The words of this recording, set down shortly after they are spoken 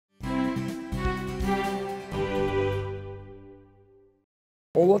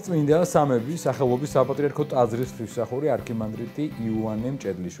ყოვლადწმინდა სამების სახელობის საპატრიარქო ტაძრის ღვთისმსახური არქიმანდრიტი იოვანე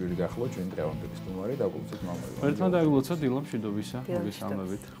მჭედლიშვილი გახლავთ ჩვენ დღევანდელი სტუმარი დაგულოცოთ მამაი. ერთმანეთს დაგულოცოთ დილამშვიდობისა,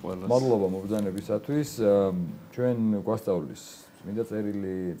 მოგესალმებით ყველას. მადლობა მობრძანებისათვის. ჩვენ გვასწავლის წმინდა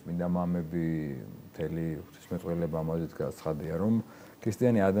წერილი, წმინდა მამები, მთელი ღვთისმეტყველება ამაზე გაცხადია, რომ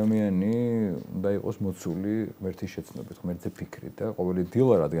ქრისტიანი ადამიანი უნდა იყოს მოცული ღმერთის შეცნობით, ღმერთზე ფიქრით და ყოველი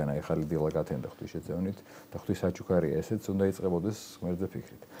დილა, რადგან ახალი დილა გათენდა ღვთისშეწევნით და ღვთისაჩუქარი ესეც უნდა იწყებოდეს ღმერთზე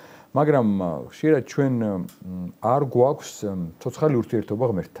ფიქრით. მაგრამ ხშირად ჩვენ არ გვაქვს ცოცხალი ურთიერთობა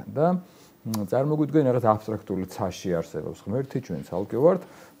ღმერთთან და წარმოგვიდგენ რაღაც აბსტრაქტული ცაში არსებობს ღმერთი, ჩვენ ცალკე ვართ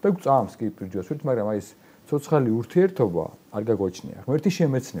და გვწამს კი პირჯვარით, მაგრამ აი ეს ცოცხალი ურთიერთობა არ გაგოჩნია. ღმერთის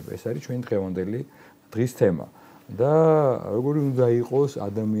შემეცნება ეს არის ჩვენი დღევანდელი დღის თემა. და როგორი უნდა იყოს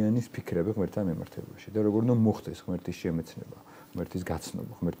ადამიანის ფიქრები ღმერთთან მიმართებაში და როგორ უნდა მოხდეს ღმერთის შემეცნება, ღმერთის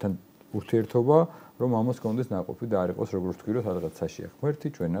გაცნობა, ღმერთთან ურთიერთობა, რომ ამას კონდეს ნაყოფი და არ იყოს როგორც თქვი რომ სადღაც საშია ღმერთი,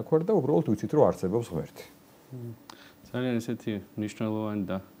 ჩვენ აქ ვარ და უბრალოდ ვიცით რომ არსებობს ღმერთი. ძალიან ესეთი მნიშვნელოვანი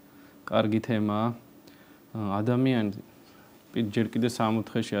და კარგი თემაა. ადამიანი ჯერ კიდე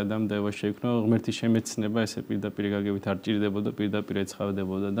სამოთხეში ადამ და ევა შეიქმნა ღმერთის შემეცნება, ესე პირდაპირ გაგებით არ ჭირდებოდა, პირდაპირ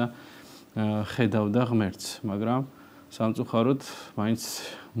ეცხავდებოდა და ხედავდა ღმერთს, მაგრამ სამწუხაროდ მაინც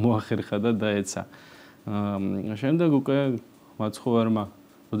მოახერხა და დაეცა. შემდეგ უკვე მაცხოვარმა,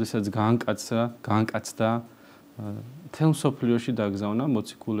 როდესაც განკაცდა მთელ მსოფლიოში დაგზავნა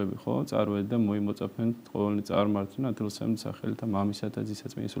მოციქულები, ხო, წარვედი და მოიმოწაფენ ყოველნი წარმართვნა ათელსემ სახელით და მამისათა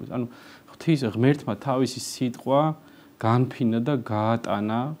ძისაწმინდის სულით. ანუ ღვთის ღმერთმა თავისი სიტყვა განფინა და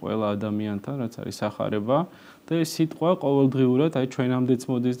გაატანა ყველა ადამიანთან, რაც არის სახარება და ეს სიტყვა ყოველდღიურად აი ჩვენამდეც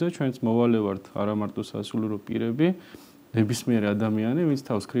მოდის და ჩვენც მოვალე ვართ არა მარტო სასულიერო პირები, ნებისმიერი ადამიანი, ვინც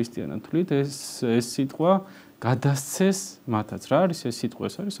თავს ქრისტიანად თვლით, ეს სიტყვა გადასცეს მათაც. რა არის ეს სიტყვა?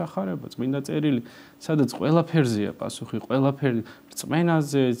 ეს არის სახარება, წმინდა წერილი, სადაც ყველაფერზეა პასუხი, ყველაფერი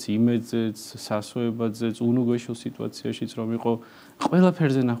რწმენაზეც, იმედზეც, სასოებაზეც, უნუგვეშილ სიტუაციაშიც რომ იყო,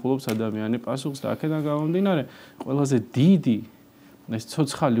 ყველაფერზე ნახულობს ადამიანი პასუხს და აქედან გამომდინარე, ყველაზე დიდი ეს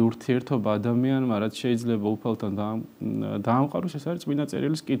ცოცხალი ურთიერთობა ადამიანმა, რაც შეიძლება უფალთან დაამყაროს, ეს არის წმინდა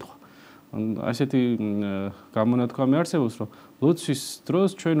წერილის კითხვა. ასეთი გამონათქვამი არსებობს, რომ ლოცვის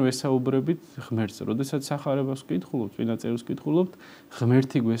დროს ჩვენ ვესაუბრებით ღმერთზე, როდესაც სახარებას ვკითხულობთ, წმინდა წერილს ვკითხულობთ,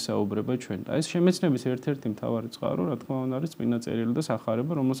 ღმერთი გვესაუბრება ჩვენ. და ეს შემეცნების ერთ-ერთი მთავარი წყარო, რა თქმა უნდა, არის წმინდა წერილი და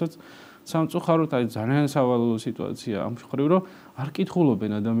სახარება, რომელსაც სამწუხაროდ აი ძალიან სავალალო სიტუაცია ამ მხრივ, რომ არ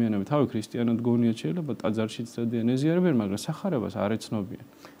კითხულობენ ადამიანები, თავი ქრისტიანად გონიათ შეიძლება ტაძარშიც დადიან ეზიარებენ, მაგრამ სახარებას არ ეცნობიან.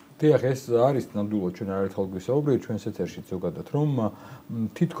 დიახ, ეს არის ნამდვილად ჩვენ არაერთხელ გვისაუბრეთ ჩვენს ეთერში ზოგადად, რომ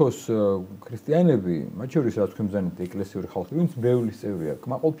თითქოს ქრისტიანები, მათ შორის რაც თქვენ ბრძანეთ ეკლესიური ხალხი, ვინც ბევრის წევრია,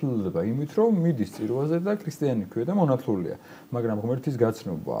 კმაყოფილდება იმით, რომ მიდის წირვაზე და ქრისტიანი ქვია და მონათლულია, მაგრამ ღმერთის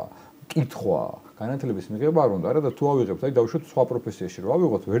გაცნობა, კითხვა, განათლების მიღება არ უნდა, არა და თუ ავიღებთ, აი დავუშვათ სხვა პროფესიაში რომ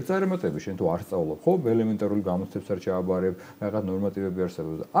ავიღოთ, ვერ წარემატები, შენ თუ არ სწავლობ, ხო, ელემენტარული გამოცდებს არ ჩააბარებ, რაღაც ნორმატივები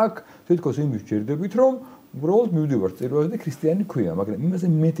არსებობს და აქ თითქოს იმის ჯერდებით, რომ უბრალოდ მივდივარ წირვაზე და ქრისტიანი ქვია, მაგრამ იმაზე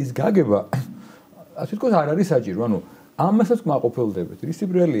მეტის გაგება თითქოს არ არის საჭირო, ანუ ამასაც კმაყოფილდებით. ისი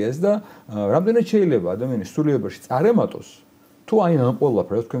ბრალია ეს და რამდენად შეიძლება ადამიანის სულიერობაში წარემატოს, თუ აი ამ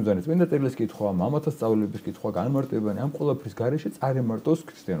ყველაფერს თქვენ ბრძანეთ, წმინდა წერილის კითხვა, მამათა სწავლების კითხვა, განმარტებანი, ამ ყველაფრის გარეშე წარემატოს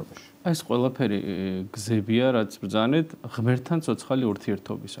ქრისტიანობაში. ეს ყველაფერი გზებია, რაც ბრძანეთ ღმერთთან ცოცხალი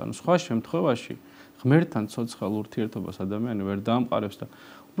ურთიერთობის. ანუ სხვა შემთხვევაში ღმერთთან ცოცხალ ურთიერთობას ადამიანი ვერ დაამყარებს და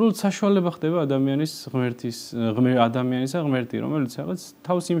უბრალოდ საშუალება ხდება ადამიანისა ღმერთი, რომელიც რაღაც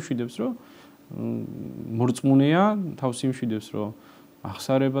თავს იმშვიდებს, რომ მორწმუნეა, თავს იმშვიდებს, რომ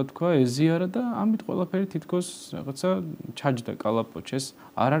აღსარება თქვა, ეზიარა და ამით ყველაფერი თითქოს რაღაცა ჩაჯდა კალაპოჩეს.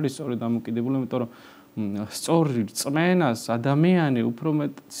 არ არის სწორედ დამოკიდებული, იმიტომ რომ სწორი რწმენას ადამიანი უფრო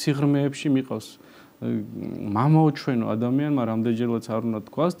მეტ სიღრმეებში მიყავს. მამაო ჩვენო ადამიანმა რამდენჯერაც არ უნდა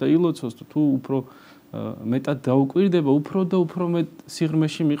თქვას და ილოცოს თუ უფრო მეტად დაუკვირდება, უფრო და უფრო მეტ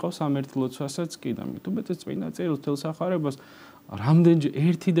სიღრმეში მიყავს ამ ერთ ლოცვასაც კი და თუ მეტად წმინდა წერილს თელ სახარებას რამდენჯერ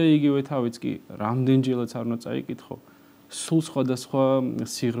ერთი და იგივე თავიც კი რამდენჯერაც არ უნდა წაიკითხო, სულ სხვადასხვა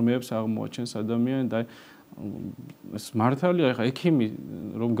სიღრმეებს აღმოაჩენს ადამიანი და ეს მართალია, ხა ექიმი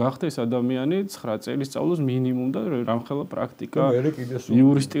რომ გახდეს ადამიანი 9 წელი სწავლოს მინიმუმ და რამხელა პრაქტიკა,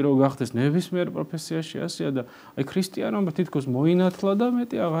 იურისტი რომ გახდეს ნებისმიერ პროფესიაში ასეა და აი ქრისტიანობა თითქოს მოინათლა და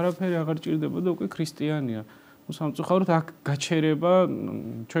მეტი აღარაფერი აღარ ჭირდება და უკვე ქრისტიანია. ნუ სამწუხაროდ აქ გაჩერება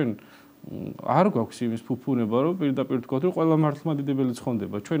ჩვენ არ გვაქვს იმის ფუფუნება, რომ პირდაპირ თქვათ, რომ ყველა მართლმადიდებელი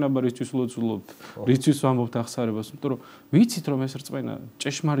ცხონდება. ჩვენ აბა რისთვის ვლოცულობთ, რისთვის ვამბობთ აღსარებას, იმიტომ რომ ვიცით რომ ეს რწმენა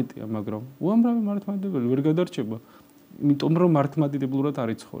ჭეშმარიტია, მაგრამ უამრავი მართლმადიდებელი ვერ გადარჩება, იმიტომ რომ მართლმადიდებლურად არ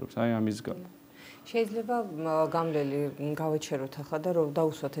იცხოვრებს, აი ამის გამო. შეიძლება გამლელი გავეჩეროთ ახლა და რომ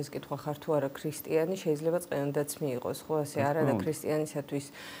დაუსვათ ეს კითხვა ხარ თუ არა ქრისტიანი, შეიძლება წმინდაც მიიღოს, ხო, ასე არა და ქრისტიანისათვის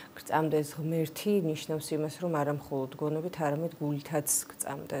გწამდეს ღმერთი ნიშნავს იმას, რომ არა მხოლოდ გონებით, არამედ გულითაც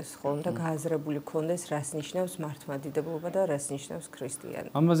გწამდეს, ხო, და გააზრებული ქონდეს, რას ნიშნავს მართლმადიდებლობა და რას ნიშნავს ქრისტიანი.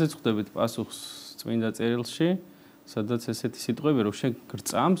 ამაზე წხვდებით პასუხს წმინდა წერილში, სადაც ესეთი სიტყვები რომ შენ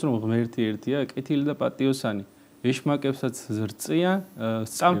გწამს, რომ ღმერთი ერთია, კეთილი და პატიოსანი. ეშმაკებსაც ზრწიან,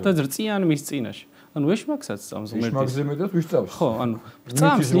 სწამთ და ზრწიან მის წინაშე. ანუ ეშმაკსაც სწამს ღმერთი. ეშმაკზე მეტად ვის სწამს? ხო, ანუ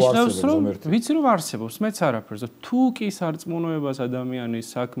სწამს ნიშნავს რომ ვიცი რომ არსებობს, მეც არაფერს. თუ კი სარწმუნოებას ადამიანის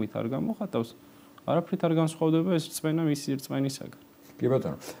საქმით არ გამოხატავს, არაფრით არ განსხვავდება ეს რწმენა მისი რწმენისაგან. კი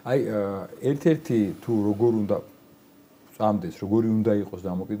ბატონო. აი ერთ-ერთი თუ როგორ უნდა ამდენს როგორი უნდა იყოს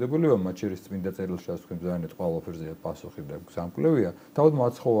დამოკიდებულება მათ შორის წმინდა წერილში ასე თქვენ ძალიან ყველაფერზეა პასუხი და სამკვლევია თავად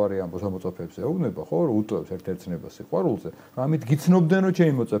მაცხოვარი ამ მოწაფეებს ეუბნება ხო რომ უტოვებს ერთ-ერთნებას სიყვარულზე ამით გიცნობდნენ რომ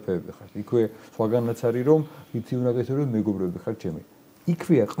ჩემი მოწაფეები ხართ იქვე სხვაგანაც არის რომ იცი უნდა გესწრო რომ მეგობრები ხართ ჩემი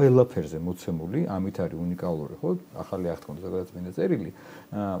იქვეა ყველაფერზე მოცემული ამით არის უნიკალური ხო ახალი აღთქმის ზოგადად წმინდა წერილი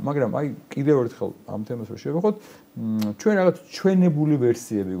მაგრამ აი კიდევ ერთხელ ამ თემას რო შევეხოთ ჩვენ რაღაც ჩვენებული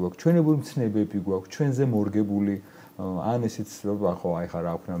ვერსიები გვაქვს ჩვენებული მცნებები გვაქვს ჩვენზე მორგებული ან ესეც ხო აი ხარ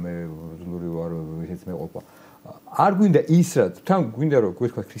აქვნა მე ზლური ვარ ისეც მეყოფა არ გვინდა ის რაც თან გვინდა რომ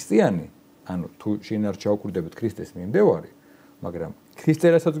გვეთქვა ქრისტიანი ანუ თუ შენ არ ჩაუკვირდებით ქრისტეს მიმდევარი მაგრამ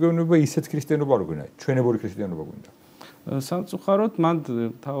ქრისტიანსაც გვეუბნება ისეთ ქრისტიანობა არ გვინდა ჩვენებული ქრისტიანობა გვინდა სამწუხაროდ მან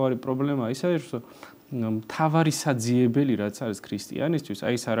თავარი პრობლემა ის არის რომ თავარი საძიებელი რაც არის ქრისტიანისთვის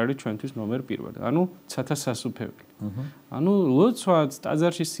აი ეს არ არის ჩვენთვის ნომერ პირველი ანუ ცათა სასუფეველი ანუ ლოცვაც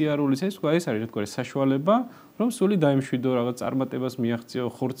ტაძარში სიარულის ეს არის რა საშუალება რომ სული დაიმშვიდო რაღაც წარმატებას მიაღწიო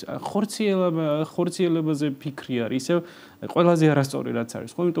ხორციელებაზე ფიქრი არის ისე ყველაზე არასწორი რაც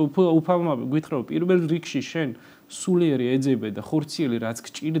არის ხო იმიტომ უფალმა გითხრა რომ პირველ რიგში შენ სულიერი ეძებე და ხორციელი რაც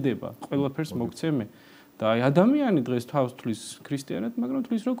გჭირდება ყველაფერს მოგცემე და აი ადამიანი დღეს თავს თulis ქრისტიანად მაგრამ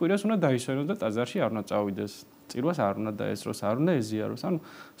თulis რომ კვირას უნდა დაისვენოს და ტაძარში არ უნდა წავიდეს წირვას არ უნდა დაესწროს არ უნდა ეზიაროს ანუ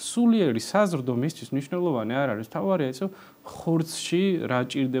სულიერი საზრდო მისთვის მნიშვნელოვანი არ არის თავარია ისე ხორცში რა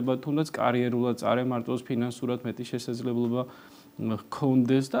ჭირდება თუნდაც კარიერულად წარემართოს ფინანსურად მეტი შესაძლებლობა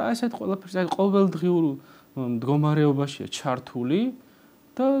ჰქონდეს და ასეთ ყველაფერს აი ყოველდღიურ მდგომარეობაშია ჩართული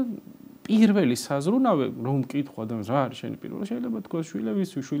და პირველი საზრუნავე რომ მკითხვა და რა არის შენი პირველი შეიძლება თქვა შვილების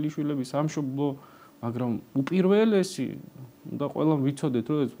შვილიშვილების სამშობლო მაგრამ უპირველესი და ყველა ვიცოდეთ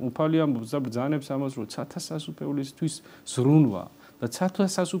რომ უფალი ამბობს და ბრძანებს ამას რომ ცათა სასუფევლისთვის ზრუნვა და ცათა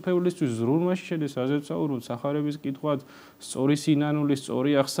სასუფევლისთვის ზრუნვაში შედის აზერწაურულ სახარების კითხვაც სწორი სინანული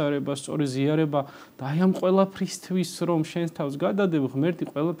სწორი აღსარება სწორი ზიარება და აი ამ ყველაფრისთვის რომ შენს თავს გადადებ ღმერთი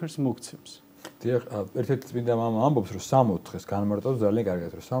ყველაფერს მოგცემს დიახ ერთ-ერთი წმინდა მამა ამბობს რომ 64-ს განმარტავს ძალიან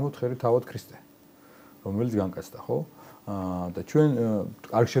კარგად რომ 64 თავად ქრისტე რომელიც განკაცდა ხო და ჩვენ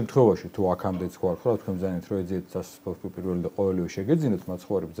კარგ შემთხვევაში თუ აქამდეც გვარ ხო თქვენ ბრძანეთ რომ ეძიეთ პირველი და ყოველივე შეგეძინოთ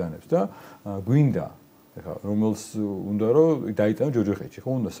მაცხოვარი ბრძანებს და გვინდა ეხლა რომელს უნდა რომ დაიტანო ჯოჯოხეთში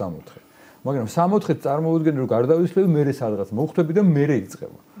ხო უნდა 64 მაგრამ 64-ს წარმოუდგენ რომ გარდავისლები მერე სადღაც მოხვდები და მერე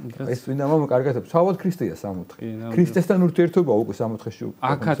იწყება ეს წმინდა მამა კარგად აქვს თავად ქრისტეა 64 ქრისტესთან ურთიერთობა უკვე 64-ში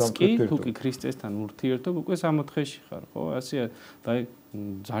აქაც კი თუ კი ქრისტესთან ურთიერთობა უკვე 64-ში ხარ ხო ასეა და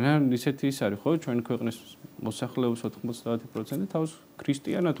ძალიან ისეთი ის არის ხო ჩვენ ქვეყნის მოსახლეობის 90% თავს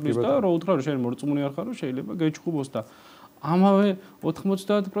ქრისტიანად თulis და რო უთხრა რომ შენ მორწმუნე არ ხარ რომ შეიძლება გეჩხუბოს და ამავე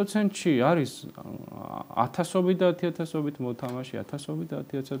 90%-ში არის ათასობით და 10000-ობით მოთამაშე, ათასობით და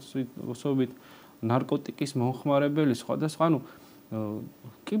 10000-ობით ნარკოტიკის მომხმარებელი სხვადასხვა, ანუ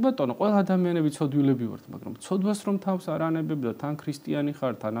კი ბატონო, ყველა ადამიანები ცოდვილები ვართ, მაგრამ ცოდვას რომ თავს არ ანებებ და თან ქრისტიანი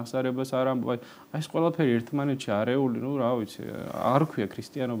ხარ, თან აღსარებას არ ამბობ, აი ეს ყველაფერი ერთმანეთში არეული, ნუ რა ვიცი, არ ქვია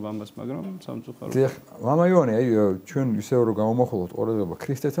ქრისტიანობა ამას, მაგრამ სამწუხაროდ. დიახ, მამა იოანე, აი ჩვენ ისევ რომ გამომახვილოთ ყურადღება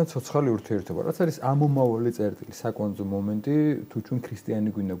ქრისტესთან ცოცხალი ურთიერთობა, რაც არის ამომავალი წერტილი, საკონძო მომენტი, თუ ჩვენ ქრისტიანი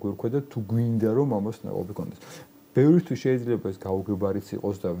გვინდა გვერქვა და თუ გვინდა რომ ამას ნაყოფი კონდეს. ბევრისთვის შეიძლება ეს გაუგებარიც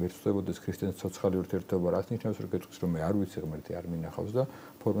იყოს და ვერცდებოდეს ქრისტიანის ცოცხალი ურთიერთობა, რაც ნიშნავს რომ გეტყვის რომ მე არ ვიცი ღმერთი არ მინახავს და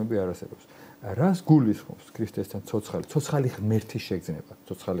ფორმები არ არსებობს. რას გულისხმობს ქრისტესთან ცოცხალი ღმერთის შეგრძნება,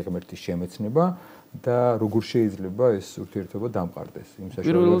 ცოცხალი ღმერთის შემეცნება და როგორ შეიძლება ეს ურთიერთობა დამყარდეს? იმ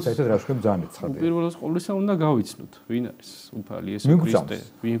საშუალებას საერთოდ რას თქვენ ბრძანეთ ცხადია. პირველს ყოვლისა უნდა გავიცნოთ, ვინ არის უფალი ესო ქრისტე,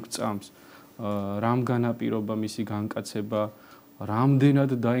 ვინ გწამს, რამ განაპირობა მისი განკაცება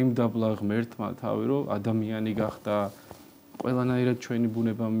რამდენად დაიმდაბლა ღმერთმა თავი რომ ადამიანი გახდა ყველანაირად ჩვენი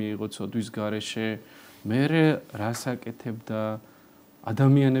ბუნება მიიღო ცოდვის გარეშე მერე რას აკეთებდა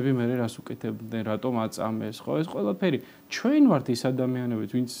ადამიანები მე რას უკეთებდნენ, რატომ აწამეს, ხო, ეს ყველაფერი ჩვენ ვართ ის ადამიანები,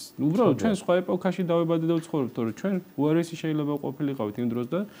 ვინც უბრალოდ ჩვენ სხვა ეპოქაში დავებადეთ და ვცხოვრობთ, თორე ჩვენ უარესი შეიძლება ყოფილიყავით იმ დროს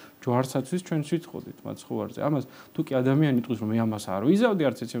და ჯვარსაცვის ჩვენც ვიცხოვდით მათ ხვარზე. ამას თუ კი ადამიანი იტყვის რომ მე ამას არ ვიზავდი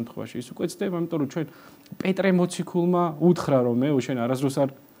არც ერთ შემთხვევაში, ის უკვე ცდება, იმიტომ რომ ჩვენ პეტრე მოციქულმა უთხრა რომ მე შენ არასდროს არ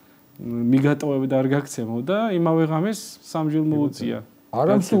მიგატოვებ და არ გაქცემო და იმავე ღამეს სამჯერ მოუწია.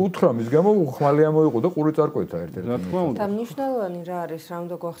 არამც უთხრა მის გამო ხმალი ამოიყო და ყური წარკვეთა ერთ-ერთი. და მნიშვნელოვანი რა არის, რა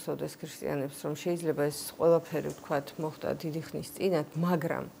უნდა გვახსოვდეს ქრისტიანებს, რომ შეიძლება ეს ყველაფერი ვთქვათ მოხდა დიდი ხნის წინათ,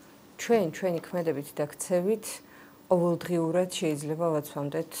 მაგრამ ჩვენი ქმედებით და ქცევით ყოველდღიურად შეიძლება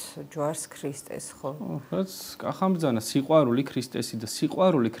ვაცვამდეთ ჯვარს ქრისტეს, ხო? რაც კახამბძანა სიყვარული ქრისტესი და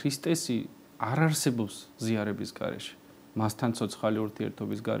სიყვარული ქრისტესი არ არსებობს ზიარების გარეშე. მასთან ცოცხალი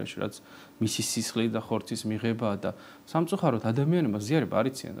ურთიერთობის გარეშე, რაც მისი სისხლი და ხორცის მიღებაა და სამწუხაროდ ადამიანებმა ზიარება არ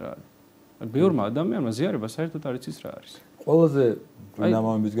იციან რა არის. ბევრმა ადამიანმა ზიარება საერთოდ არ იცის რა არის. ყველაზე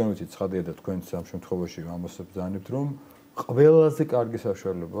ნამამისგან ვიცით ცხადია და თქვენც ამ შემთხვევაში ამას ბრძანებთ, რომ ყველაზე კარგი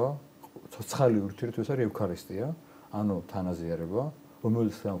საშუალება ცოცხალი ურთიერთობის არის ევქარისტია, ანუ თანაზიარება,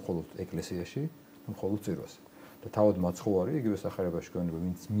 რომელიც მხოლოდ ეკლესიაში, მხოლოდ წირვაზე. და თავად მაცხოვარი იგივე სახარებაში გვეუბნება,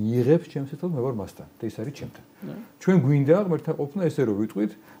 ვინც მიიღებს ჩემს სიტყვას, მე ვარ მასთან და ის არის ჩემთან. ჩვენ გვინდა ღმერთთან ყოფნა ესე რომ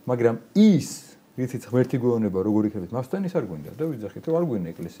ვიტყვით, მაგრამ ის რითიც ღმერთი გვეუბნება როგორ იქნებით მასთან, ის არ გვინდა და ვიძახით რომ არ გვინდა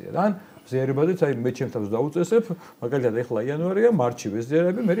ეკლესია. ან ზიარებაზეც აი მე ჩემ თავს დაუწესებ, მაგალითად ეხლა იანვარია, მარტში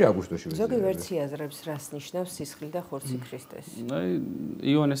ვეზიარები, მე აგვისტოში ვეზიარები. ზოგი ვერსია აზრებს რას ნიშნავს სისხლი და ხორცი ქრისტეს. აი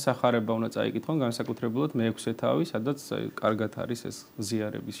იოვანეს სახარება უნდა წაიკითხონ განსაკუთრებულად მე-6 თავი, სადაც კარგად არის ეს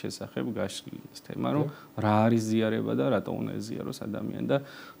ზიარების შესახებ გაშლილი ეს თემა, რომ რა არის ზიარება და რატო უნდა ეზიაროს ადამიანი და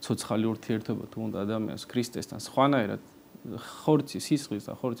ცოცხალი ურთიერთობა თუ უნდა ადამიანს ქრისტესთან სხვანაირად ხორცის, სისხლის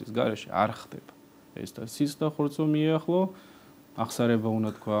და ხორცის გარეშე არ ხდება. ეს და სისხლს და ხორცს მიახლო, აღსარება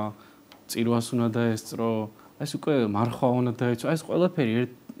უნდა თქვა, წირვას უნდა დაესწრო, ეს უკვე მარხვა უნდა დაეცვა, ეს ყველაფერი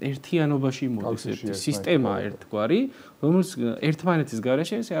ერთიანობაში მოდის, სისტემა ერთგვარი, რომელიც ერთმანეთის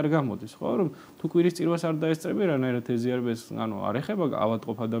გარეშე ესე არ გამოდის, ხო, რომ თუ კვირის წირვას არ დაესწრები, რანაირად ეზიარებს, ანუ არ ეხება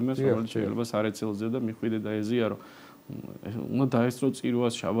ავადმყოფ ადამიანს, რომელიც შეიძლება სარეცელზე და მიხვიდე და ეზიარო. უნდა დაესწრო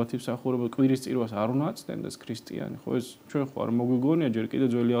წირვას, შაბათის მსახურება, კვირის წირვას არ უნდა აწნდეს ქრისტიანი, ხო, ეს ჩვენ ხო არ მოგვიგონია ჯერ კიდე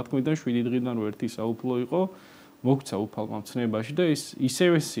ძველი აღთქმიდან 7 დღიდან რომ ერთი საუფლო იყო, მოგვცა უფალმა მცნებაში და ის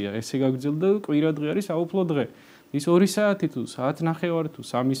ისევესია, ესე გაგრძელდა და კვირა დღე არის საუფლო დღე. ის 2 საათი თუ საათნახევარი თუ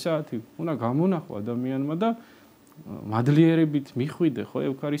 3 საათი უნდა გამონახო ადამიანმა და მადლიერებით მიხვიდე, ხო,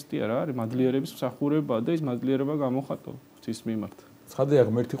 ევქარისტია რა არის, მადლიერების მსახურებაა და ის მადლიერება გამოხატო ღვთის მიმართ. ცხადია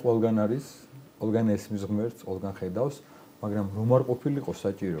ღმერთი ყველგან არის, ყველგან ესმის ღმერთს, ყველგან ხედავს, მაგრამ რომ არ ყოფილიყო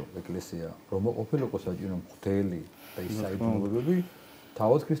საჭირო ეკლესია, რომ არ ყოფილიყო საჭირო მღვდელი და ის საიდუმლოებები,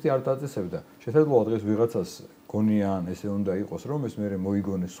 თავად ქრისტე არ დაწესებდა. შესაძლოა დღეს ვიღაცას გონიან ესე უნდა იყოს, რომ ეს მე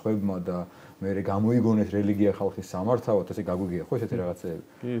მოიგონეს სხვებმა და მე გამოიგონეს რელიგია ხალხის სამართავად, ესე გაგვიგია ხო ესეთი რაღაცეები.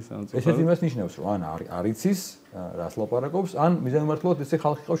 ესეც იმას ნიშნავს, რომ ან არ იცის, რას ლაპარაკობს, ან მიზანმართავად ესე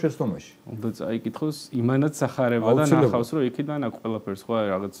ხალხი ყავს შეცდომაში. უნდა წაიკითხოს იმანაც სახარება და ნახავს, რომ იქიდან აქ ყველაფერს ხო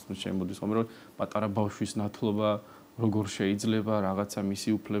რაღაც შემოდის, ხომ რომ პატარა ბავშვის ნათლობა როგორ შეიძლება რაღაცა მისი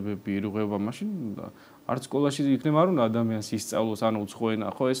უფლებები ირღვევა, მაშინ არც სკოლაში იქნება არ უნდა ადამიანს ისწავლოს, ანუ უცხოენა,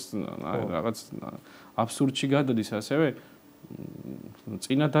 ხო ეს რაღაც აბსურდში გადადის ასევე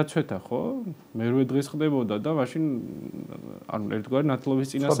წინა დაცვეთა, ხო? მერვე დღეს ხდებოდა და მაშინ ანუ ერთგვარი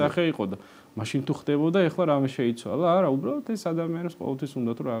ნათლობის წინასახე იყო და მაშინ თუ ხდებოდა, ეხლა რამე შეიცვალა? არა, უბრალოდ ეს ადამიანს ყოველთვის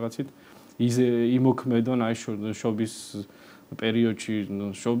უნდა თუ რაღაცით იმოქმედონ აი შობის პერიოდში,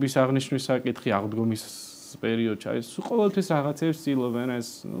 შობის აღნიშვნის საკითხი, აღდგომის პერიოდში, აი ყოველთვის რაღაცებს ცდილობენ ეს,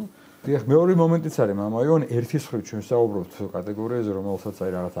 ნუ დიახ, მეორე მომენტიც არის, მამა იოანე, ერთის ხრივ ჩვენ საუბრობთ კატეგორიაზე, რომელსაც აი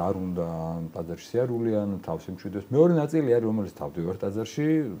რაღაც არ უნდა ტაძარში სიარული ან თავს იმშვიდეს. მეორე ნაწილი არის, რომელიც თავდივარ ტაძარში,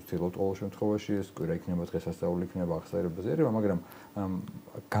 ვცდილობთ ყოველ შემთხვევაში ეს კვირა იქნება, დღესასწაული იქნება, აღსაერებაზე ერება, მაგრამ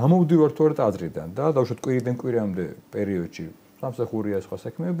გამოვდივართ თორე ტაძრიდან და დავუშვათ კვირიდან კვირამდე პერიოდში სამსახურია სხვა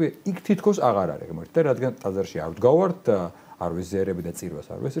საქმეები, იქ თითქოს აღარ არის ღმერთი და რადგან ტაძარში არ ვდგავართ და არ ვეზიარები და წირვას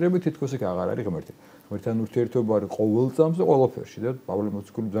არ ვეზიარები, თითქოს იქ აღარ არის ღმერთი. ღმერთთან ურთიერთობა არის ყოველ წამს და ყველაფერში და პავლე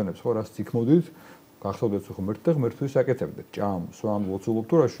მოციქული ბრძანებს ხო რას იქ მოდით, გახსოვდეთ ღმერთს და ღმერთთვის აკეთებდეთ. ჭამ, სვამ, ლოცულობ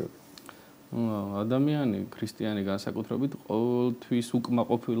თუ რა შეგვიძლია. ადამიანი, ქრისტიანი განსაკუთრებით ყოველთვის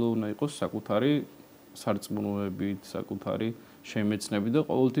უკმაყოფილო უნდა იყოს საკუთარი სარწმუნოებით, საკუთარი შემეცნებით და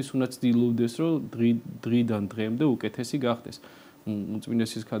ყოველთვის უნდა ცდილობდეს, რომ დღიდან დღემდე უკეთესი გახდეს.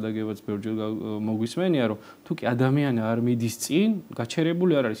 უწმინდესის ქადაგებაც ბევრჯერ მოგვისმენია, რომ თუ კი ადამიანი არ მიდის წინ,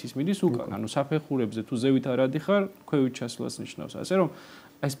 გაჩერებული არ არის, ის მიდის უკან. ანუ საფეხურებზე თუ ზევით არ ადიხარ, ქვევით ჩასვლას ნიშნავს. ასე რომ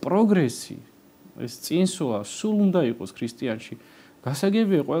ეს პროგრესი, ეს წინსვლა სულ უნდა იყოს ქრისტიანში.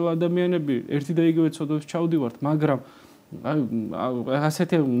 გასაგებია ყველა ადამიანები ერთი და იგივე ცოდვებს ჩავდივართ, მაგრამ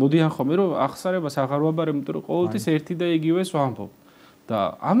ასეთი მოდიან ხოლმე, რომ აღსარებას აღარ ვაბარებ, იმიტომ რომ ყოველთვის ერთი და იგივეს ვამბობ.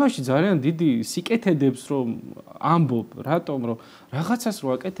 და ამაში ძალიან დიდი სიკეთედებს რომ ამბობ, რატომ რომ რაღაცას რო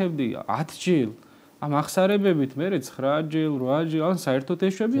აკეთებდი 10 ჯერ ამ ახსარებებით მე 9 ჯერ, 8 ჯერ, ან საერთოდ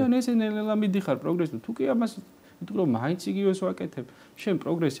ეშვები ან ესე ნელა მიდიხარ პროგრესში. თუ კი ამას ვიტყვი რომ მაინც იგივეს ვაკეთებ, შენ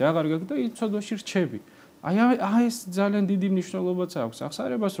პროგრესი აღარ გაქვს და იცოდოში რჩები. აი ეს ძალიან დიდი მნიშვნელობაც აქვს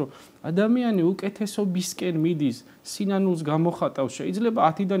ახსარებას, რომ ადამიანი უკეთესობისკენ მიდის, სინანულს გამოხატავს, შეიძლება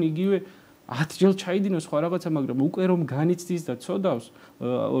 10-დან იგივე 10 ჯერ ჩაიდინოს სხვა რაღაცა, მაგრამ უკვე რომ განიცდის და ცოდავს,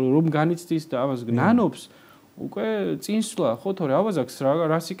 რომ განიცდის და ამას გნანობს, უკვე წინსვლა, ხო, თორე ავაზაკს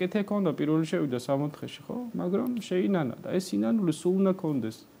რა სიკეთე ქონდა პირველი შევიდა 60-ში, ხო? მაგრამ შეინანა და ეს სინანული სულ უნდა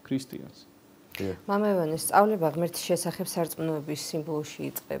ქონდეს ქრისტიანს. მამაევანე, სწავლება ღმერთის შესახებ სარწმუნოების სიმბოლოში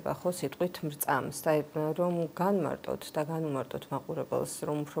იწყება, ხო, სიტყვით მრწამს და რომ განმარტოთ და განუმარტოთ მაყურებელს,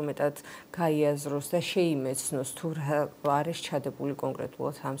 რომ უფრო მეტად გაიაზროს და შეიმეცნოს თუ რა არის ჩადებული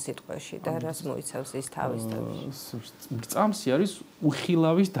კონკრეტულად ამ სიტყვაში და რას მოიცავს ის თავისთავად. მრწამსი არის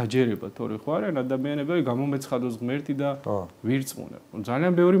უხილავის დაჯერება, თორე ხო არიან ადამიანები გამომეცხადოს ღმერთი და ვირწმუნებ.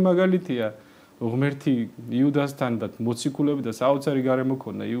 ძალიან ბევრი მაგალითია. ღმერთი იუდასთან და მოციქულები და საოცარი გარემო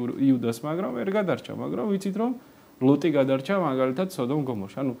ქონდა იუდას, მაგრამ ვერ გადარჩა, მაგრამ ვიცით რომ ლოტი გადარჩა მაგალითად სოდომ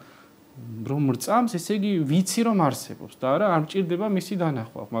გომორში. ანუ რომ მრწამს, ესე იგი ვიცი რომ არსებობს და არა არ მჭირდება მისი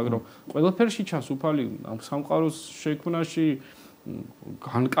დანახვა, მაგრამ ყველაფერში ჩანს უფალი ამ სამყაროს შექმნაში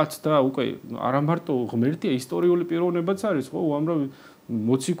განკაცდა უკვე არა მარტო ღმერთია, ისტორიული პიროვნებაც არის, ხო, უამრავი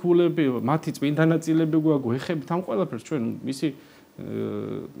მოციქულები, მათი წმინდა ნაწილები გვაქვს, ეხებით ამ ყველაფერს ჩვენ მისი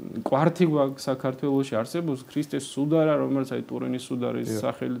კვართი გვაქვს საქართველოში არსებობს ქრისტეს სუდარა, რომელიც აი ტურინის სუდარის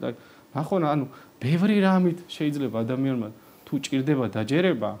სახელი და ნახონ, ანუ ბევრი რამით შეიძლება ადამიანმა თუ ჭირდება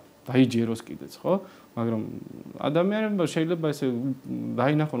დაჯერება, დაიჯეროს კიდეც, ხო? მაგრამ ადამიანებმა შეიძლება ესე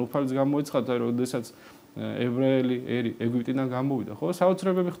დაინახონ უფალს გამოეცხადა, როდესაც ებრაელი ერი ეგვიპტიდან გამოვიდა, ხო?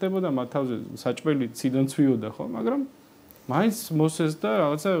 საოცრებები ხდებოდა მათ თავზე, საჭმელი ციდან ცვიოდა, ხო? მაგრამ მაინც მოსეს და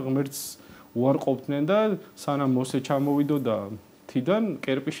რაღაცა ღმერთს უარყოფდნენ და სანამ მოსე ჩამოვიდოდა თიდან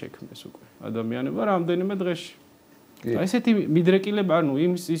კერპი შექმნეს უკვე ადამიანებმა რამდენიმე დღეში. აი ესეთი მიდრეკილება, ანუ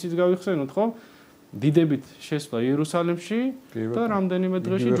ისიც გავიხსენოთ, ხო? დიდებით შესვლა იერუსალიმში და რამდენიმე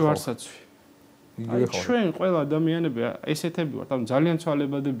დღეში ჯვარსაცვი. აი ჩვენ ყველა ადამიანები ესეთები ვართ, ანუ ძალიან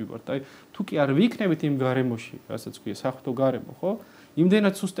ცვალებადები ვართ. აი თუ კი არ ვიქნებით იმ გარემოში, რასაც ქვია საღვთო გარემო, ხო?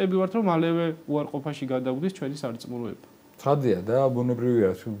 იმდენად სუსტები ვართ, რომ მალევე უარყოფაში გადაგვდის ჩვენი სარწმუნოება. ცხადია და ბუნებრივია,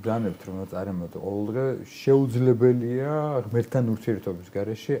 ვბრძანებთ, რომ წარემატო ყოველდღე შეუძლებელია ღმერთთან ურთიერთობის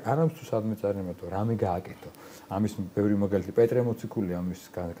გარეშე, არამც თუ სადმე წარემატო, რამე გააკეთო. ამის ბევრი მაგალითი, პეტრე მოციქული ამის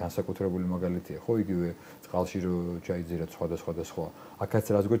განსაკუთრებული მაგალითია, ხო, იგივე წყალში რო ჩაიძირა სხვა. აქაც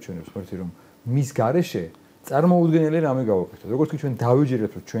რას გვეჩვენებს ღმერთი, რომ მის გარეშე წარმოუდგენელი რამე გავაკეთოთ. როგორც კი ჩვენ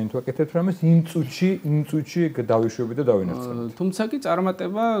დავიჯერებთ, რომ ჩვენ თუ აკეთებთ რამეს, იმ წუთში დავიშვებით და დავინერწებთ. თუმცა კი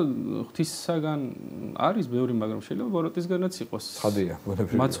წარმატება ღვთისაგან არის ბევრი, მაგრამ შეიძლება ბოროტისგანაც იყოს. ხადია,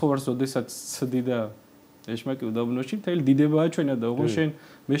 ბუნებრივია. მაცხოვარს როდესაც ცდი და ეშმაკი უდაბნოში, მთელი დიდება აჩვენა და ოღონდ შენ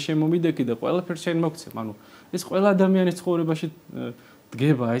მე შემომიდექი და ყველაფერს შენ მოგცემ. ანუ ეს ყველა ადამიანის ცხოვრებაში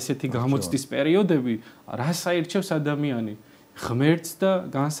დგება ესეთი გამოცდის პერიოდები, რას აირჩევს ადამიანი? ღმერთს და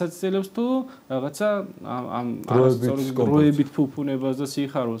განსაცდელებს თუ რაღაცა ამ დროებით ფუფუნებას და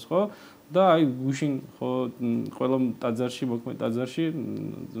სიხაროს, ხო? და აი გუშინ ხო ყველა ტაძარში მოქმედ ტაძარში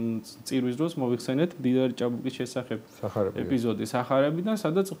წირვის დროს მოიხსენეთ დიდარი ჭაბუკის შესახებ ეპიზოდი სახარებიდან,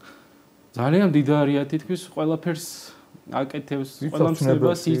 სადაც ძალიან დიდარია თითქმის ყველაფერს აკეთებს, ყველა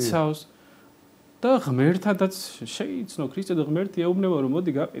მსნებას იცავს და ღმერთადაც შეიცნო ქრისტე და ღმერთი ეუბნება რომ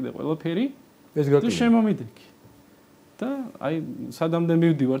მოდი გაყიდე ყველაფერი და შემომიდექი. და აი სადამდე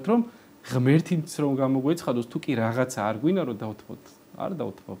მივდივართ რომ ღმერთიც რომ გამოგვეცხადოს თუ კი რაღაცა არ გვინა რომ დავთმოთ არ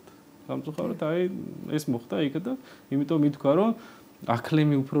დავთმობთ სამწუხაროდ აი ეს მოხდა იქ და იმიტომ მითქვა რომ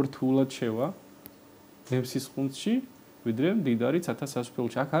ახლემი უფრო რთულად შევა ნემსის ხუნცში ვიდრე მდიდარი ცათა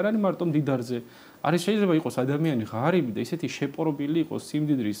სასუფეველში. აქ არ არის მარტო მდიდარზე, არის შეიძლება იყოს ადამიანი ღარიბი და ისეთი შეპყრობილი იყოს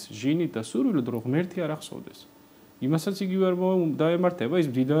სიმდიდრის ჟინით და სურვილით რომ ღმერთი არ ახსოვდეს. იმასაც იგივე არ დაემართება, ის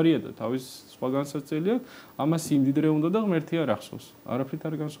მდიდარია და თავის სხვა განსაცდელია, ამას იმდიდრე უნდა და ღმერთი არ ახსოვს. არაფრით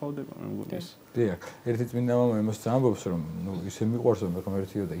არ განსხვავდება, მე მგონი ეს. დიახ, ერთი წმინდა მამა იმას ამბობს, რომ ნუ ისე მიყვარს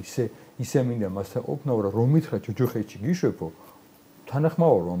ღმერთიო და ისე მინდა მასთან ყოფნა, რომ მითხრა ჯოჯოხეთში გიშვებო,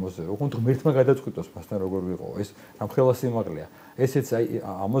 თანახმაო რომ ამაზე, ოღონდ ღმერთმა გადაწყვიტოს მასთან როგორ ვიყო, ეს რამხელა სიმაღლეა. ესეც აი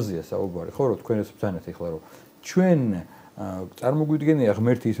ამაზეა საუბარი, ხო, რომ თქვენ ეს ბრძანეთ ეხლა, რომ ჩვენ წარმოგვიდგენია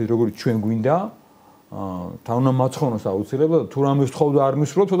ღმერთი ისე როგორიც ჩვენ გვინდა, თავნა მაცხონოს აუცილებლად თუ რამე ვთხოვ და არ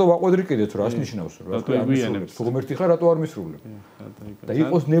მისრულებ, თორე ვაყვედრი კიდეც რა ნიშნავს, რა თქმა უნდა, თუ ღმერთი ხარ, რატო არ მისრულებ? და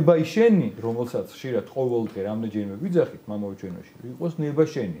იყოს ნება შენი, რომელსაც ხშირად ყოველდღე რამდენჯერმე ვიძახით მამაო ჩვენოში, იყოს ნება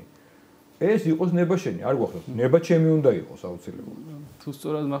შენი. ეს იყოს ნება შენი, არ გვახსოვს, ნება ჩემი უნდა იყოს აუცილებლად. თუ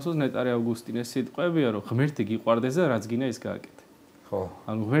სწორად მახსოვს ნეტარი ავგუსტინეს სიტყვებია, რომ ღმერთი გიყვარდეს და რაც გინდა ის გააკეთე. ხო.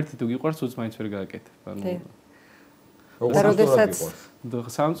 ანუ ღმერთი თუ გიყვარს, უც მაინც ვერ გააკეთებ. ანუ როდესაც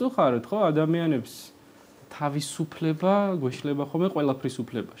სამწუხაროდ ხო ადამიანებს თავისუფლება გვეშლება ხოლმე ყველაფრის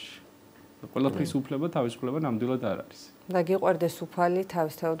უფლებაში. ყველაფრის უფლება თავისუფლება ნამდვილად არ არის. და გიყვარდეს უფალი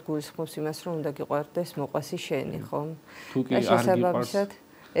თავისთავად გულისხმობს იმას, რომ უნდა გიყვარდეს მოყვასი შენი, ხო? თუ კი არ გიყვარს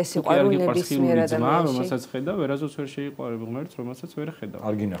ეს სიყვარული ნებისმიერ ადამიანში, რომელსაც ხედავ, ვერასოდეს ვერ შეიყვარებ ღმერთს, რომელსაც ვერ ხედავ.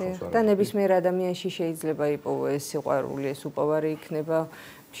 არ გინახავს არა. და ნებისმიერ ადამიანში შეიძლება იპოვო ეს სიყვარული, ეს უპოვარი იქნება,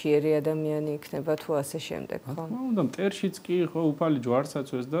 მშიერი ადამიანი იქნება თუ ასე შემდეგ, ხო? უნდა მტერშიც კი ხო უფალი ჯვარს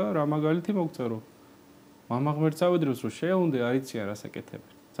აწვეს და რა მაგალითი მოგწერო. მამა ღმერთს ავედრებს, რომ შეუნდე არიციან რას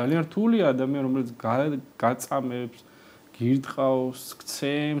აკეთებენ. ძალიან რთულია ადამიანი, რომელიც გაწამებს, გირტყავს,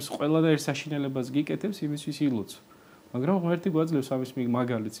 გცემს, ყველა და ერთ საშინელებას გიკეთებს, იმისთვის ილოცო. მაგრამ ღმერთი გვაძლევს ამის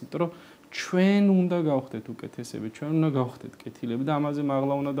მაგალითს, იმიტომ რომ ჩვენ უნდა გავხდეთ უკეთესები, ჩვენ უნდა გავხდეთ კეთილები და ამაზე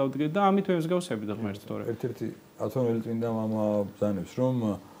მაღლა უნდა დავდგეთ და ამით ვემსგავსებით ღმერთს თორე. ერთ-ერთი ათონელი წმინდა მამა ბრძანებს, რომ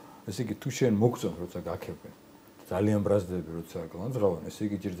ესე იგი თუ შენ მოგწონს, როცა გაქებენ, ძალიან ბრაზდები როცა განძღავენ, ესე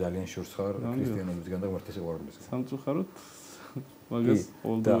იგი ჯერ ძალიან შორს ხარ ქრისტიანობისგან და ღმერთის სიყვარულისგან. სამწუხაროდ მაგას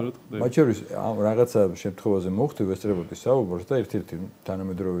ყოველდღიურად ხდება. მათ შორის რაღაცა შემთხვევაზე მოხდება ესწრებოდი საუბარს და ერთ-ერთი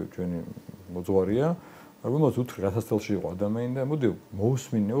თანამედროვე ჩვენი მოძღვარია, რომელსაც უთხრი რასასწელში იყო ადამიანი და მოდი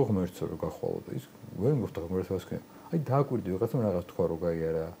მოусმინეო ღმერთსო რომ გახვალო და ის ვერ მოხდა ღმერთს ვასქენ. აი დააკვირდი ვიღაცამ რაღაც თქვა რომ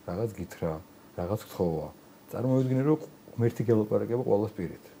გაიარა, რაღაც გითხრა, რაღაც გთხოვა. წარმოვიდგინე რომ ღმერთი გელაპარაკება ყველა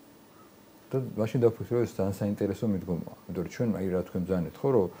სპირით. და მაშინ დავფიქრე რომ ეს ძალიან საინტერესო მიდგომაა. იმიტომ რომ ჩვენ აი რა თქვენ ბრძანეთ ხო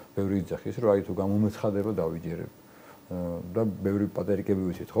რომ ბევრი იძახი ის რომ აი თუ გამომეცხადება დავიჯერებ. და ბევრი პატერიკები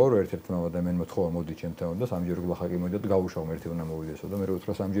ვიცით ხო რომ ერთ-ერთ ადამიანმა თქვა მოდი ჩემთან და სამჯერ გლახაკი მოვიდა და გავუშავ ერთი უნდა მოვიდესო და მე რო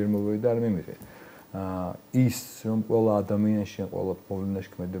უთხრა სამჯერ მოვიდა და არ მიმიღე. ის რომ ყველა ადამიანში ყველა მოვლენაში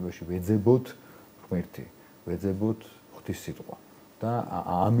ქმედებაში ვეძებოთ ღმერთი, ვეძებოთ ღვთის სიტყვა და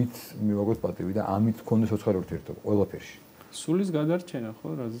ამით მივაგოთ პატივი და ამით გქონდეს ოცხარი ურთიერთობა ყველაფერში. სულის გადარჩენა ხო,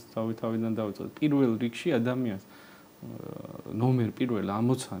 რაზეც თავიდან დავიწყოთ. პირველ რიგში ადამიანს ნომერ პირველ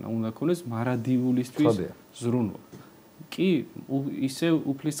ამოცანა უნდა ქონდეს მარადიულისთვის ზრუნვა. კი, ისე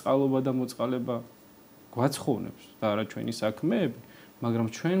უფლის წყალობა და მოწყალება გვაცხოვნებს და არა ჩვენი საქმეები, მაგრამ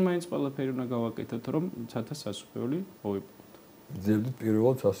ჩვენ მაინც ყველაფერი უნდა გავაკეთოთ, რომ ცათა სასופველი მოვიპოვოთ. ძებდით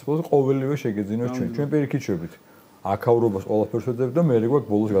პირველად სასופველს ყოველივე შეგეძინოთ ჩვენ. ჩვენ პირიქით შვებით. აქაურობას ყველაფერს ვეძებთ და მე გვაქვს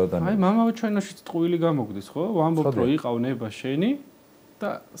ბოლოს გადატანება. აი, მამაო ჩვენაშიც ტყუილი გამოგდის, ხო? ვამბობთ, რომ იყავ ნება შენი და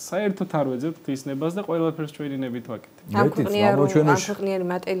საერთოდ არ ვეძებთ ღვთისნებას და ყველაფერს ჩვენი ნებით ვაკეთებთ. ამქვეყნიერი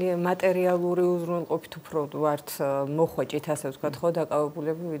მატერიალური უზრუნველყოფით უფრო ვართ მოხვეჭით, ასე ვთქვათ, ხო,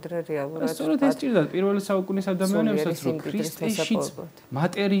 დაკავებულები, ვიდრე რეალურად. სწორედ ეს ჭირდა პირველი საუკუნის ადამიანებსაც, რომ ქრისტეშიც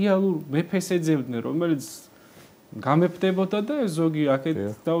მატერიალურ მეფეს ეძებდნენ, რომელიც გამეფდებოდა და ზოგი აქეთ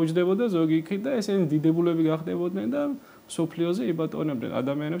დაუჯდებოდა, ზოგი იქით და ესენი დიდებულები გახდებოდნენ და სოფლიოზე იბატონებდნენ.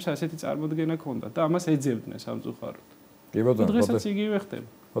 ადამიანებს ასეთი წარმოდგენა ჰქონდათ და ამას ეძებდნენ სამწუხაროდ. კი ბატონო, დღესაც იგივე ხდება.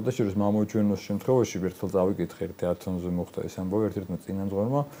 ფოტოშორის მამოჩვენოს შემთხვევაში ერთად წავიკითხე ერთ 10 თონზე მოხდა ეს ამბავი ერთ-ერთმა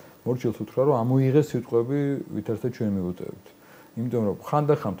წინამძღვარმა მორჩილს უთხრა რომ ამოიღეს სიტყვები ვითარცა ჩვენ მივუტევთ. იმიტომ რომ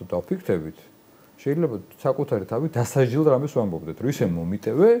ხანდახან თუ დავფიქრდებით შეიძლება საკუთარი თავი დასაჯილ რამეს ვამბობდეთ რომ ისე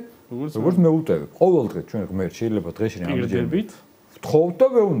მომიტევე როგორც მეუტევებ. ყოველ დღე ჩვენ ღმერთს შეიძლება დღეში რამეჯერმით ვთხოვთ და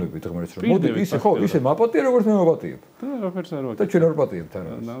ვეუბნებით ღმერთს რომ მოდი ისე ხო ისე მაპატიე როგორც მე მაპატიებ. და რაფერს არ ვაკეთებ. და ჩვენ არ პატიებთ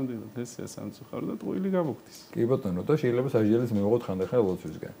არა. ნამდვილად ესეა სამწუხარო და ტყუილი გამოგდის. კი ბატონო და შეიძლება საჯელიც მივიღოთ ხანდახან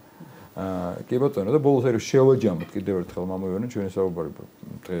ლოცვისგან. კი ბატონო და ბოლოს არის შევაჯამოთ კიდევ ერთხელ მამოივანე ჩვენი საუბარი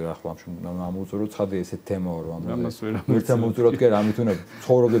დღე ახლა ამოვუწურო ცხადია ესეთ თემაა რომ ამაზე ვერც ამოვუწუროთ კი ამით უნდა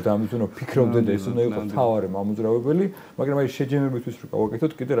ცხოვრობდეთ ამით უნდა ფიქრობდეთ ეს უნდა იყოს თავარი მამოძრავებელი მაგრამ აი შეჯამებისთვის რო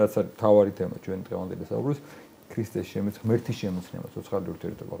გავაკეთოთ კიდე რაც არის თავარი თემა ჩვენი დღევანდელი საუბრის ქრისტეს ღმერთის შემეცნება ცოცხალი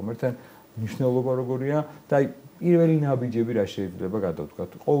ურთიერთობა ღმერთთან მნიშვნელობა როგორია და აი პირველი ნაბიჯები რა შეიძლება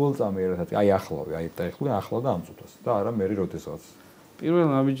გადავთქვათ ყოველ წამი ერთად აი ახლავე აი ახლა და ამ წუთას და არა მე როდესაც პირველ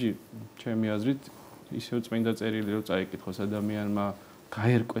ნაბიჯი ჩემი აზრით ისევ წმინდა წერილი რო წაიკითხოს ადამიანმა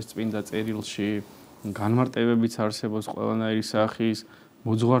გაერკვეს წმინდა წერილში განმარტებებიც არსებობს ყველანაირი სახის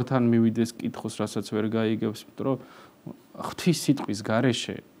მოძღვართან მივიდეს კითხოს რასაც ვერ გაიგებს იმიტომ რომ ღვთის სიტყვის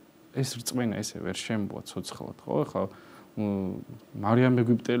გარეშე ეს რწმენა ესე ვერ შემოვა ცოცხლად ხო ხა მარიამ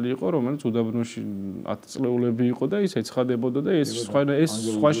ეგვიპტელი იყო რომელიც უდაბნოში 10 წლეულები იყო და ის ეცხადებოდა და ეს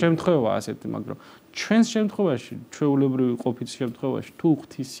სხვა შემთხვევაა ასეთი მაგრამ ჩვენს შემთხვევაში ჩვეულებრივი ყოფის შემთხვევაში თუ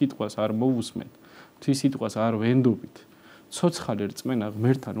ღვთის სიტყვას არ მოვუსმენთ ღვთის სიტყვას არ ვენდობით ცოცხალი რწმენა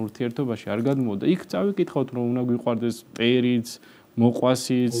ღმერთთან ურთიერთობაში არ გადმოვდა იქ წავიკითხავთ რომ უნდა გვიყვარდეს მტერიც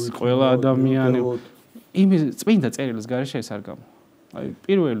მოყვასიც ყველა ადამიანი იმის წმინდა წერილის გარეშე ეს არ გამა აი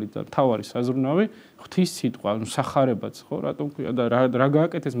პირველი და თავარი საზრუნავი ღვთის სიტყვა, ანუ სახარებაც ხო, რატომ ქვია და რა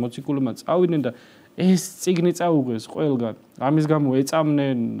გააკეთეს მოციქულებმა წავიდნენ და ეს წიგნი წაუღეს ყველგან. ამის გამო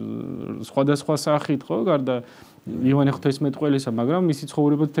ეწამნენ სხვადასხვა სახით ხო, გარდა იოვანე ღვთისმეტყველისა, მაგრამ მისი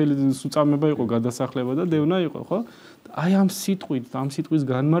ცხოვრება მთელი სუწამება იყო, გადასახლება და დევნა იყო, ხო? აი ამ სიტყვის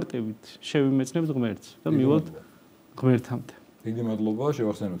განმარტებით შევიმეცნებთ ღმერთს და მივიღოთ ღმერთამდე. დიდი მადლობა,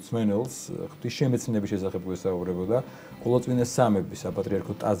 შევახსენოთ მსმენელს, ღვთისმსახურის შესახებ გვესაუბრებოდა ყოვლადწმინდა სამების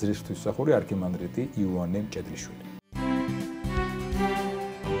საპატრიარქო ტაძრის ღვთისმსახური არქიმანდრიტი იოვანე მჭედლიშვილი.